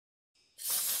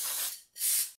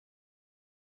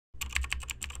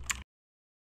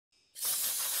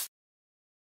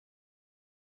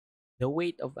The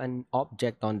weight of an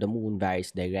object on the moon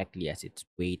varies directly as its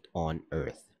weight on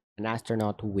Earth. An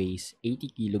astronaut who weighs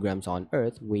 80 kilograms on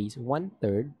Earth weighs one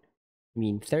third,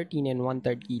 13 and one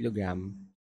third kilogram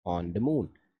on the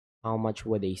moon. How much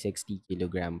would a 60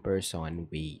 kilogram person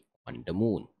weigh on the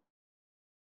moon?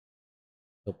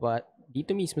 So,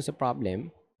 dito mismo sa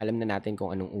problem, alam na natin kung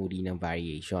anong uri ng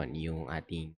variation yung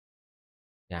ating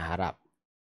naharap.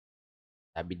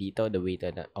 Sabi dito, the weight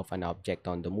of an object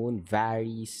on the moon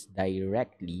varies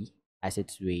directly as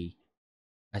its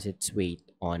weight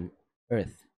on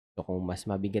Earth. So kung mas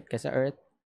mabigat ka sa Earth,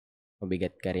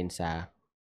 mabigat ka rin sa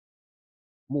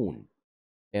moon.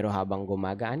 Pero habang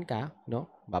gumagaan ka,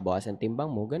 no, babawasan timbang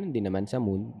mo, ganun din naman sa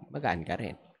moon, magaan ka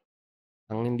rin.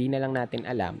 Ang hindi na lang natin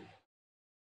alam,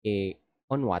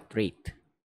 on what rate,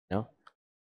 no?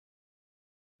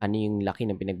 Ano yung laki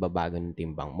ng pinagbabago ng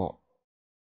timbang mo?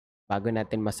 Bago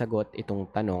natin masagot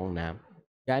itong tanong na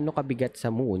gaano kabigat sa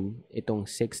moon itong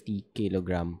 60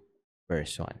 kilogram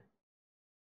person.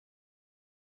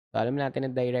 So, alam natin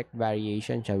na direct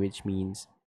variation siya, which means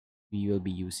we will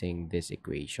be using this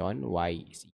equation,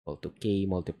 y is equal to k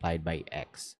multiplied by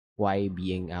x. Y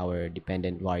being our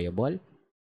dependent variable,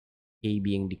 k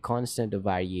being the constant of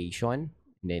variation,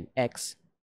 and then x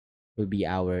will be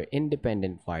our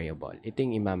independent variable. Ito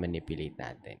yung ima-manipulate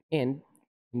natin. And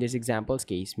in this example's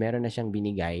case, meron na siyang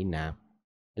binigay na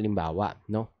halimbawa,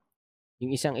 no?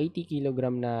 Yung isang 80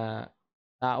 kilogram na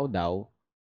tao daw,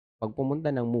 pag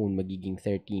pumunta ng moon, magiging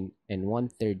 13 and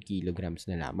 1/3 kilograms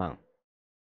na lamang.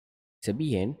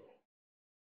 Sabihin,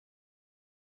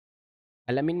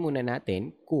 alamin muna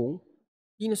natin kung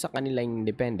sino sa kanila yung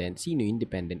independent, sino yung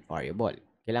dependent variable.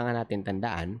 Kailangan natin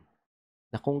tandaan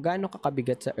na kung gaano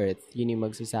kakabigat sa Earth, yun yung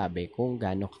magsasabi kung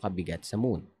gaano kakabigat sa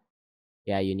moon.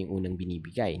 Kaya yun yung unang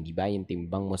binibigay, hindi ba? Yung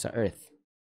timbang mo sa Earth.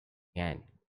 Yan.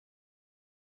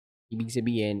 Ibig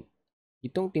sabihin,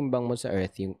 itong timbang mo sa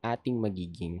Earth, yung ating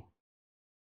magiging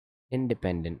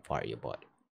independent variable.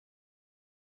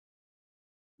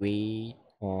 Weight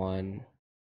on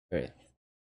Earth.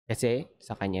 Kasi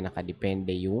sa kanya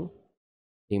nakadepende yung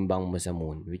timbang mo sa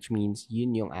moon, which means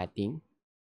yun yung ating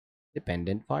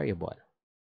dependent variable.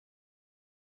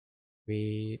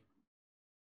 Weight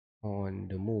on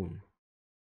the moon.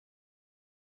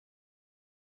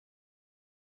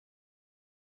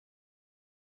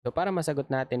 So para masagot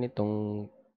natin itong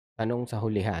tanong sa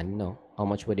hulihan, no? How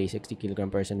much would a 60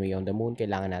 kilogram person weigh on the moon?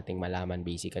 Kailangan nating malaman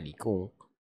basically kung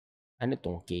ano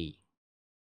tong K.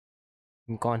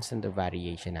 Yung constant of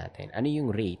variation natin. Ano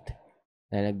yung rate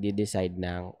na nagde-decide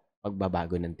ng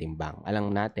pagbabago ng timbang?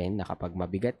 Alam natin na kapag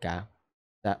mabigat ka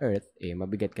sa Earth,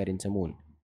 mabigat ka rin sa moon.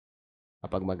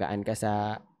 Kapag magaan ka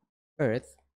sa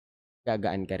Earth,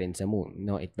 gagaan ka rin sa moon.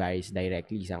 No, it varies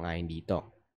directly sa ngayon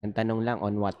dito. Ang tanong lang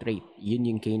on what rate, yun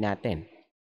yung K natin.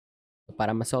 So, para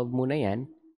ma-solve muna yan,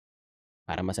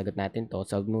 para masagot natin to,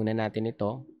 solve muna natin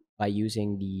ito by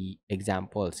using the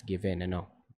examples given.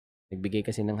 Nagbigay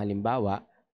kasi ng halimbawa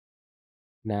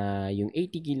na yung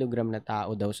 80 kilogram na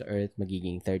tao daw sa Earth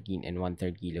magiging 13 and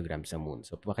 1/3 kilogram sa moon.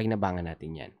 So, pakinabangan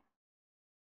natin yan.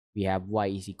 We have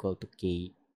y is equal to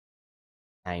k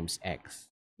times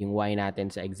x. Yung y natin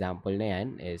sa example na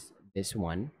yan is this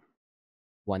one,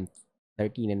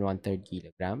 13 and 1/3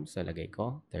 kilograms. So, lagay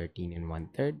ko 13 and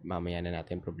 1/3. Mamaya na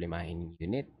natin problemahin yung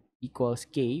unit. Equals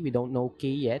k. We don't know k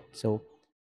yet. So,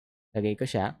 lagay ko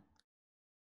siya.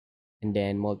 And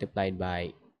then, multiplied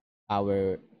by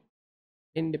our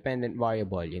independent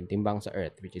variable, yung timbang sa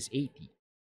Earth, which is 80.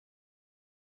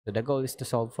 So, the goal is to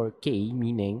solve for k,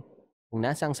 meaning, kung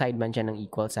nasang side man siya ng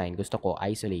equal sign, gusto ko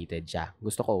isolated siya.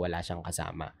 Gusto ko wala siyang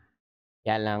kasama.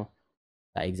 Kaya lang,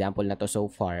 sa example na to so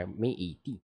far, may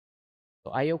 80. So,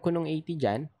 ayaw ko nung 80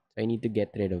 dyan. So, I need to get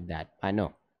rid of that.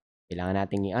 Paano? Kailangan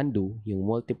natin i-undo yung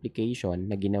multiplication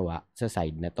na ginawa sa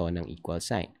side na to ng equal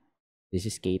sign. This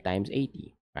is k times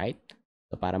 80, right?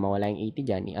 So, para mawala yung 80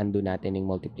 dyan, i-undo natin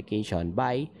yung multiplication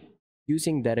by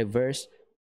using the reverse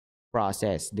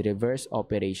process, the reverse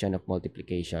operation of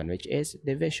multiplication, which is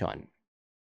division.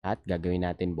 At gagawin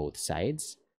natin both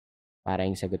sides para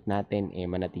yung sagot natin ay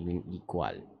manatiling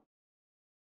equal.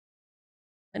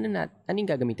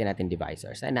 Anong gagamitin natin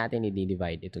divisor? Saan natin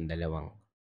i-divide itong dalawang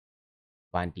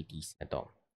quantities na to?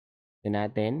 So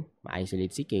natin,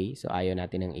 ma-isolate si k, so ayaw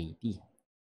natin ng 80.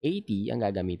 80 ang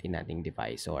gagamitin nating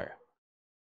divisor.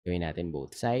 Gawin natin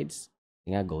both sides.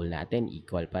 Nga, goal natin,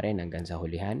 equal pa rin hanggang sa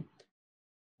hulihan.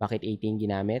 Bakit 80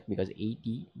 ginamit? Because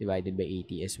 80 divided by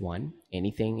 80 is 1.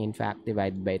 Anything, in fact,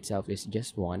 divided by itself is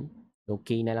just 1. So,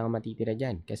 k na lang matitira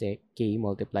dyan. Kasi k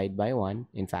multiplied by 1,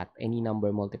 in fact, any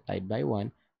number multiplied by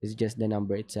 1 is just the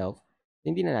number itself.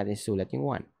 Hindi na natin sulat yung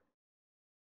 1.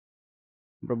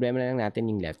 Ang problema na lang natin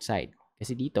yung left side.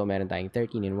 Kasi dito, meron tayong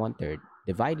 13 and 1/3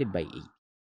 divided by 8.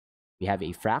 We have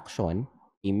a fraction,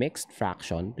 a mixed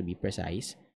fraction to be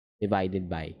precise, divided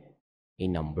by a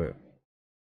number.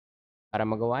 Para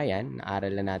magawa yan,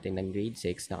 naaralan natin ng grade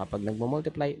 6 na kapag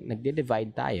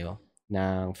nagde-divide tayo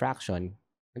ng fraction,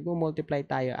 nagmo-multiply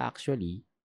tayo actually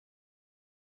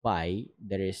by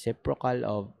the reciprocal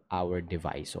of our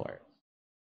divisor.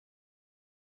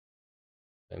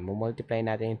 So, multiply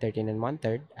natin yung 13 and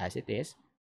 1/3 as it is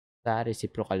sa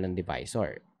reciprocal ng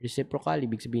divisor. Reciprocal,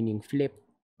 ibig sabihin yung flip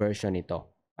version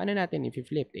nito. Paano natin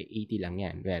i-flip? 80 lang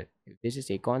yan. Well, if this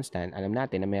is a constant, alam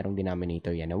natin na merong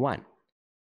denominator yan na 1.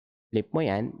 Flip mo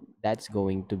yan, that's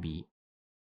going to be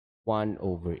 1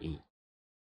 over 8.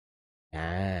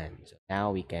 Yan. So,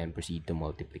 now we can proceed to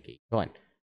multiplication.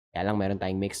 Kaya lang meron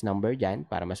tayong mixed number dyan.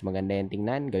 Para mas maganda yung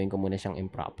tingnan, gawin ko muna siyang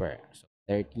improper. So,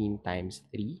 13 times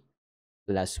 3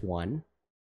 plus 1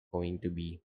 going to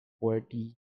be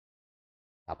 40.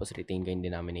 Tapos retain ko yung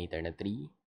denominator na 3.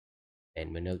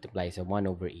 Then multiply sa 1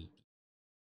 over 80.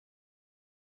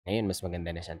 Ngayon, mas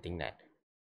maganda na siyang tingnan.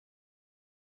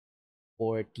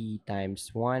 40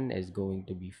 times 1 is going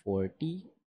to be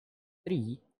 40.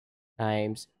 3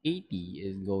 times 80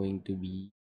 is going to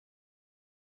be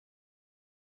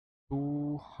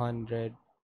 240.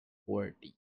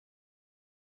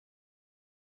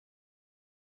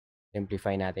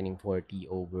 Simplify natin yung 40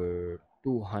 over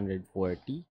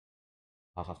 240.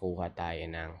 Makakuha tayo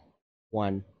ng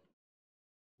 1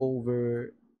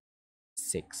 over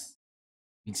 6.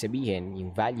 Ibig sabihin,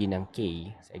 yung value ng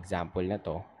k, sa example na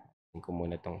to, tingnan ko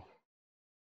muna tong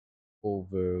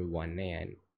over 1 na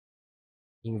yan.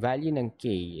 Yung value ng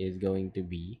k is going to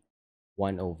be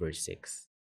 1 over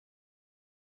 6.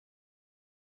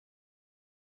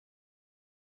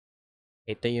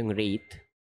 Ito yung rate,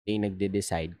 ito yung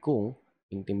nagde-decide kung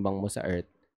yung timbang mo sa Earth,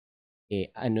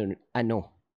 ano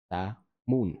sa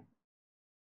Moon.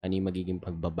 Ano yung magiging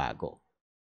pagbabago.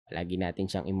 Lagi natin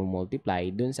siyang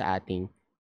i-multiply dun sa ating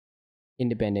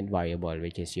independent variable,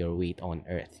 which is your weight on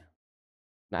Earth.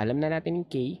 Na alam na natin yung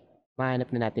K,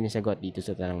 mahanap na natin yung sagot dito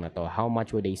sa tanong na to. How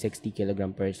much would a 60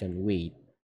 kilogram person weigh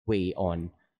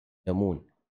on the Moon?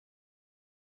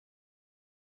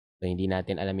 So, hindi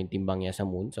natin alam yung timbang niya sa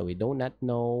Moon, so we do not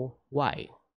know why.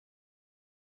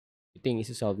 Ito yung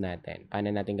isa-solve natin.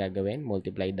 Paano natin gagawin?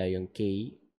 Multiply daw yung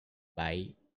K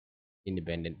by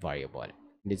independent variable.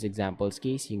 In this example's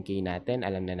case, yung K natin,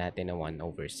 alam na natin na 1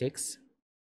 over 6.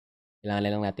 Kailangan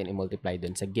lang natin i-multiply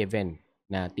dun sa given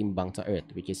na timbang sa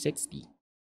Earth, which is 60.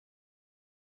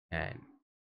 And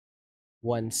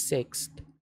 1/6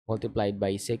 multiplied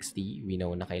by 60, we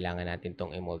know na kailangan natin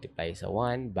tong i-multiply sa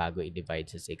 1 bago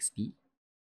i-divide sa 60.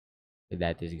 So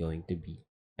that is going to be,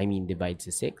 divide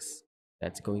sa 6.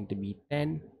 That's going to be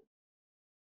 10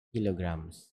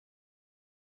 kilograms.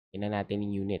 Tingnan natin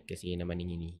yung unit kasi yun naman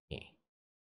yung hinihingi.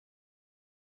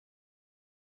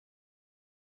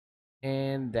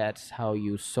 And that's how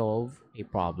you solve a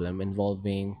problem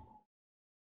involving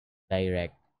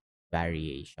direct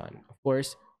variation. Of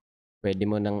course, pwede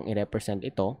mo nang i-represent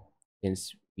ito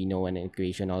since we know an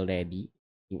equation already.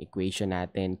 Yung equation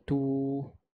natin to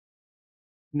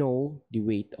know the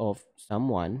weight of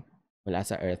someone mula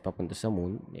sa Earth papunta sa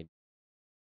Moon.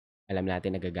 Alam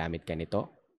natin na gagamit ka nito.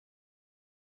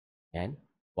 Yan.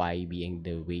 Y being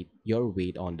the weight, your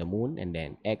weight on the Moon, and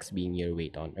then X being your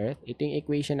weight on Earth. Ito yung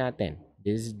equation natin.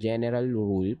 This is general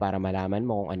rule para malaman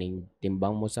mo kung anong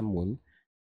timbang mo sa Moon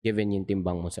given yung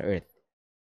timbang mo sa Earth.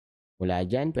 Mula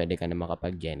dyan, pwede ka na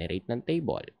makapag-generate ng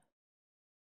table.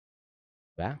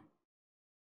 Diba?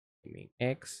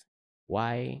 X,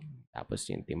 Y, tapos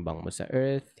yung timbang mo sa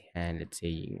Earth. And let's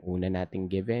say, yung una nating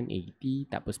given,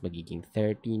 80, tapos magiging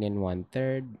 13 and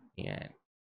 1/3. Yan.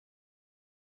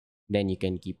 Then you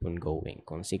can keep on going.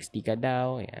 Kung 60 ka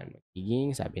daw, yan,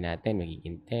 sabi natin,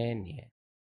 magiging 10. Yan.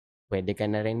 Pwede ka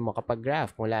na rin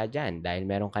makapag-graph mula dyan dahil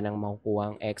meron ka nang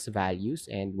makukuhang X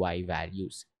values and Y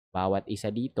values. Bawat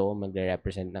isa dito,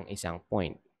 magre-represent ng isang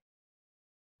point.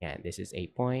 Yan, this is a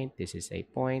point, this is a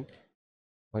point.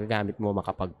 Magagamit mo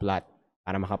makapag-plot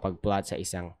para makapag-plot sa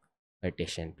isang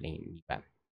Cartesian plane. Di ba?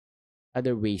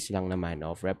 Other ways lang naman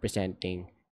of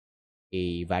representing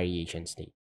a variation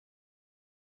state.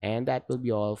 And that will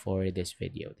be all for this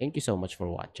video. Thank you so much for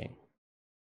watching.